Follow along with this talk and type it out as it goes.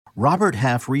Robert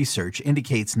Half research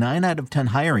indicates 9 out of 10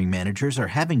 hiring managers are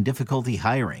having difficulty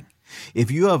hiring.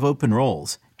 If you have open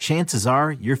roles, chances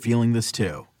are you're feeling this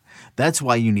too. That's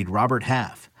why you need Robert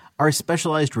Half. Our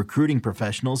specialized recruiting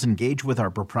professionals engage with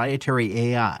our proprietary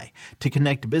AI to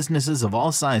connect businesses of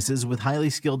all sizes with highly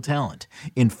skilled talent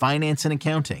in finance and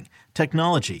accounting,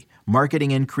 technology,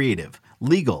 marketing and creative,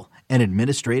 legal, and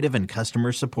administrative and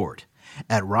customer support.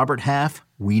 At Robert Half,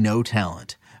 we know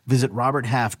talent. Visit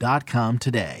roberthalf.com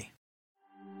today.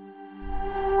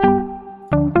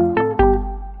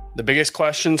 The biggest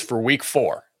questions for week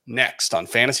 4, next on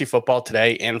Fantasy Football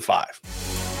Today in 5.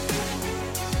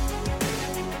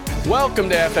 Welcome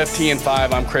to FFT in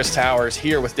 5. I'm Chris Towers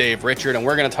here with Dave Richard, and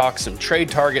we're going to talk some trade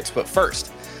targets. But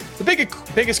first, the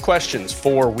biggest questions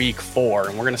for week 4,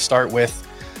 and we're going to start with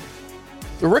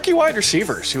the rookie wide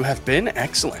receivers who have been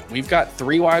excellent. We've got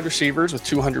 3 wide receivers with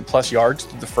 200-plus yards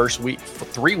through the first week for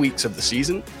 3 weeks of the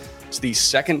season. It's the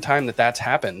second time that's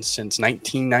happened since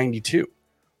 1992.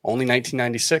 Only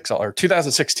 1996 or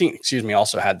 2016,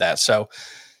 also had that. So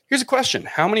here's a question.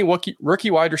 How many rookie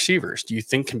wide receivers do you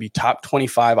think can be top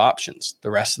 25 options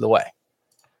the rest of the way?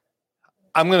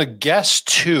 I'm going to guess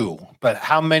 2, but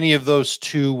how many of those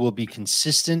 2 will be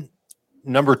consistent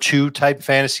number 2 type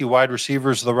fantasy wide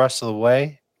receivers the rest of the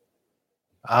way?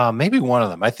 Maybe one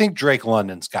of them. I think Drake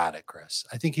London's got it, Chris.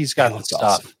 I think he's got the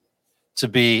stuff to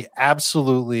be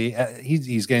absolutely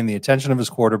he's getting the attention of his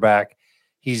quarterback.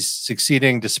 He's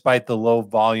succeeding despite the low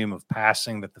volume of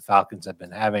passing that the Falcons have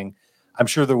been having. I'm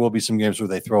sure there will be some games where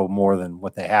they throw more than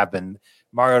what they have been.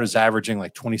 Mariota's averaging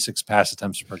like 26 pass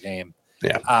attempts per game.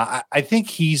 Yeah, I think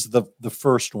he's the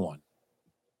first one.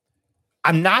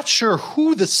 I'm not sure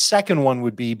who the second one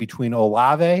would be between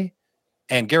Olave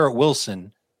and Garrett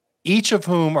Wilson, each of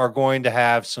whom are going to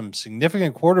have some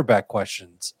significant quarterback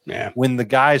questions when the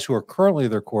guys who are currently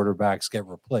their quarterbacks get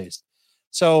replaced.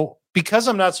 So because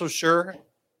I'm not so sure,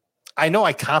 I know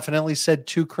I confidently said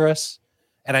 2, Chris,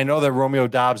 and I know that Romeo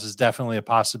Doubs is definitely a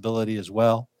possibility as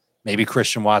well. Maybe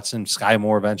Christian Watson, Sky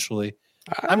Moore eventually.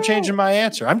 I'm changing my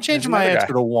answer. I'm changing my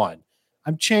answer to 1.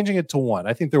 I'm changing it to 1.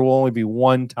 I think there will only be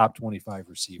 1 top 25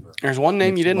 receiver. There's one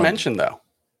name you didn't mention, though.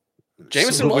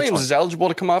 Jameson Williams is eligible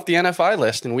to come off the NFI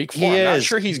list in week 4. I'm not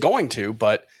sure he's going to,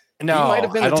 but he might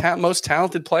have been the most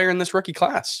talented player in this rookie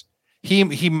class.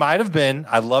 He might have been.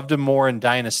 I loved him more in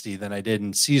Dynasty than I did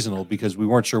in Seasonal because we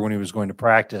weren't sure when he was going to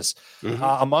practice.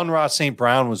 Amon-Ra St.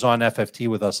 Brown was on FFT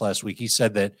with us last week. He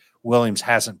said that Williams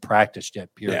hasn't practiced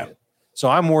yet, period. Yeah. So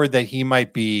I'm worried that he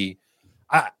might be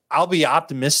I'll be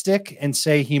optimistic and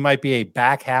say he might be a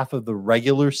back half of the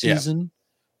regular season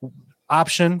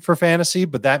option for fantasy,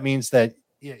 but that means that,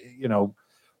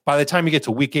 by the time you get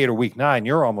to week 8 or week 9,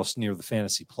 you're almost near the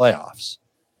fantasy playoffs.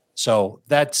 So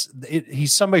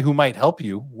he's somebody who might help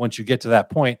you once you get to that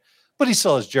point, but he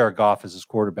still has Jared Goff as his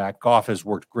quarterback. Goff has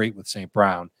worked great with St.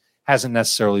 Brown, hasn't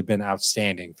necessarily been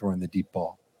outstanding throwing the deep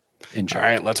ball. All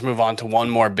right, let's move on to one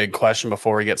more big question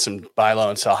before we get some buy low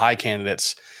and sell high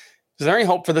candidates. Is there any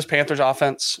hope for this Panthers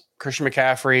offense? Christian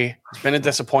McCaffrey has been a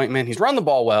disappointment. He's run the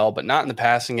ball well, but not in the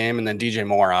passing game. And then DJ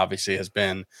Moore obviously has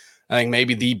been, I think,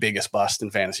 maybe the biggest bust in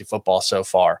fantasy football so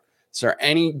far. Is there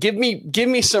any? Give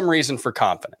me some reason for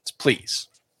confidence, please.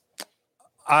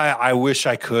 I wish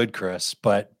I could, Chris,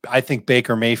 but I think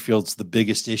Baker Mayfield's the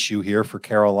biggest issue here for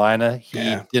Carolina.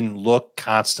 He didn't look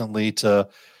constantly to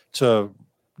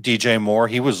DJ Moore.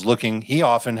 He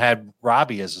often had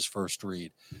Robbie as his first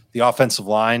read. The offensive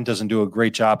line doesn't do a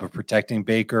great job of protecting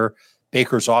Baker.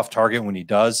 Baker's off target when he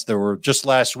does. Just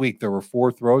last week, there were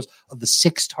 4 throws of the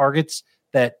 6 targets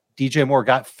that DJ Moore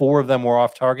got. 4 of them were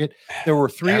off target. There were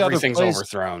 3 other plays. Everything's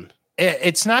overthrown.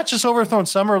 It's not just overthrown.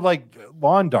 Some are like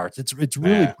lawn darts. It's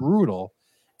really brutal.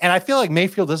 And I feel like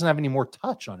Mayfield doesn't have any more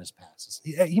touch on his passes.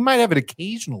 He might have it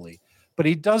occasionally, but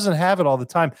he doesn't have it all the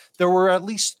time. There were at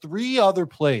least 3 other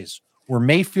plays where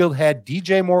Mayfield had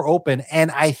DJ Moore open,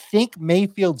 and I think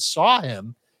Mayfield saw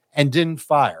him and didn't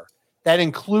fire. That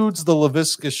includes the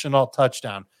Laviska Shenault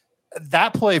touchdown.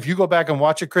 That play, if you go back and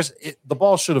watch it, Chris, the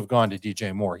ball should have gone to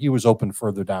DJ Moore. He was open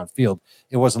further downfield.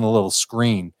 It wasn't a little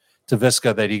screen to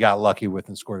Viska that he got lucky with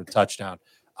and scored a touchdown.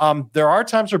 There are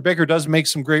times where Baker does make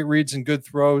some great reads and good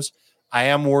throws. I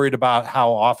am worried about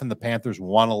how often the Panthers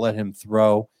want to let him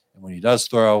throw. And when he does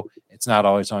throw, it's not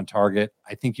always on target.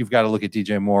 I think you've got to look at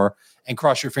DJ Moore and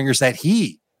cross your fingers that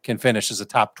he can finish as a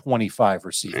top 25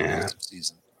 receiver this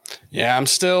season. Yeah, I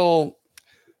still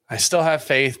have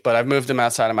faith, but I've moved him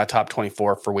outside of my top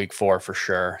 24 for week 4 for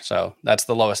sure. So that's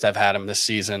the lowest I've had him this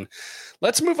season.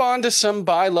 Let's move on to some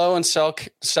buy low and sell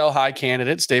high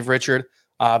candidates. Dave Richard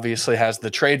obviously has the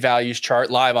trade values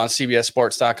chart live on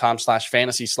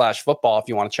cbssports.com/fantasy/football if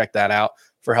you want to check that out.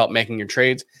 for help making your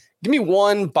trades. Give me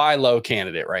one buy low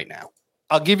candidate right now.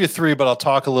 I'll give you three, but I'll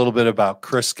talk a little bit about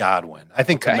Chris Godwin. I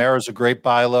think Kamara's a great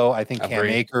buy low. I think Cam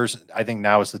Akers, I think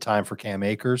now is the time for Cam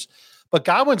Akers. But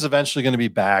Godwin's eventually going to be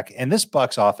back, and this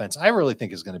Bucs offense, I really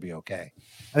think is going to be okay.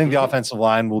 I think the offensive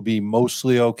line will be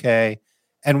mostly okay.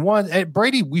 And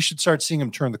Brady, we should start seeing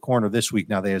him turn the corner this week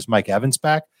now that he has Mike Evans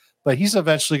back. But he's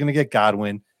eventually going to get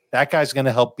Godwin. That guy's going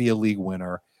to help be a league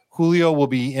winner. Julio will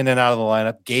be in and out of the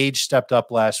lineup. Gage stepped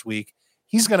up last week.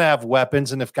 He's going to have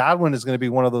weapons, and if Godwin is going to be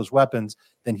one of those weapons,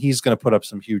 then he's going to put up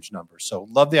some huge numbers. So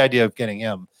love the idea of getting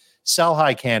him. Sell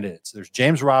high candidates. There's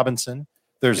James Robinson,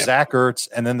 there's Zach Ertz,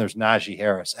 and then there's Najee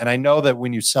Harris. And I know that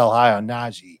when you sell high on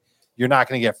Najee, you're not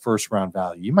going to get first-round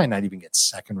value. You might not even get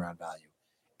second-round value.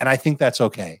 And I think that's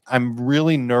okay. I'm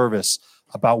really nervous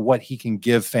about what he can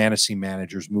give fantasy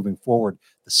managers moving forward.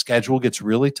 The schedule gets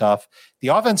really tough. The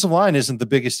offensive line isn't the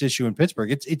biggest issue in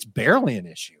Pittsburgh. It's barely an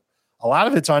issue. A lot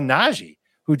of it's on Najee,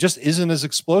 who just isn't as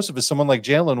explosive as someone like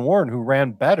Jaylen Warren, who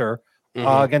ran better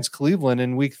against Cleveland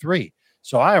in week 3.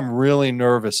 So I am really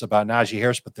nervous about Najee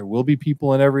Harris, but there will be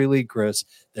people in every league, Chris.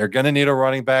 They're going to need a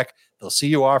running back. They'll see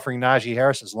you offering Najee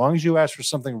Harris as long as you ask for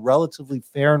something relatively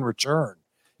fair in return.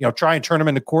 Try and turn him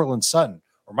into Cortland Sutton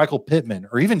or Michael Pittman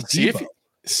or even Debo.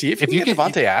 See if you can get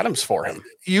Devontae Adams for him.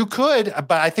 You could,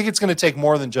 but I think it's going to take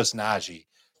more than just Najee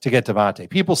to get Devontae.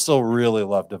 People still really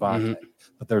love Devontae,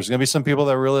 but there's going to be some people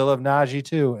that really love Najee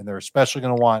too, and they're especially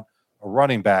going to want a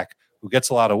running back who gets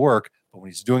a lot of work, but when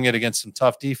he's doing it against some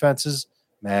tough defenses,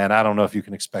 man, I don't know if you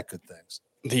can expect good things.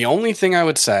 The only thing I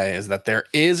would say is that there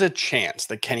is a chance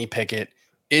that Kenny Pickett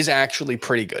is actually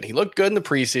pretty good. He looked good in the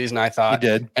preseason, I thought. He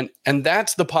did. And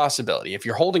that's the possibility. If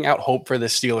you're holding out hope for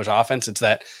this Steelers offense, it's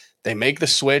that they make the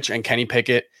switch and Kenny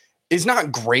Pickett is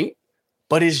not great,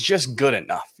 but is just good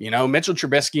enough. Mitchell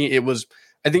Trubisky,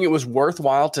 I think it was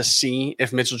worthwhile to see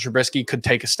if Mitchell Trubisky could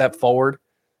take a step forward.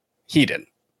 He didn't.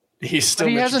 He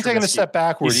hasn't taken a step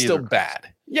backward. He's either. Still bad.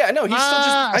 Yeah, no, he's still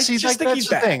just. I just think he's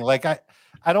bad. Thing. Like I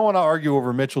don't want to argue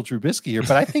over Mitchell Trubisky here,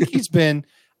 but I think he's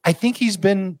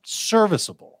been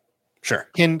serviceable. Sure.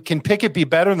 Can Pickett be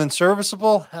better than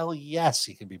serviceable? Hell yes,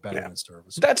 he can be better than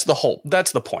serviceable.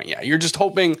 That's the point. Yeah, you're just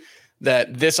hoping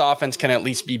that this offense can at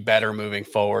least be better moving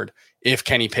forward if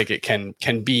Kenny Pickett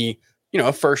can be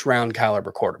a first round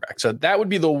caliber quarterback. So that would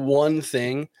be the one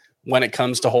thing when it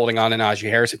comes to holding on to Najee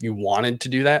Harris if you wanted to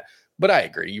do that. But I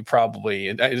agree.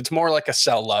 It's more like a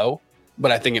sell low,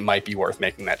 but I think it might be worth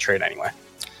making that trade anyway.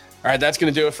 All right, that's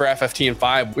going to do it for FFT and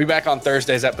 5. We'll be back on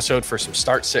Thursday's episode for some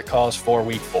start sit calls for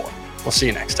week 4. We'll see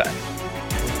you next time.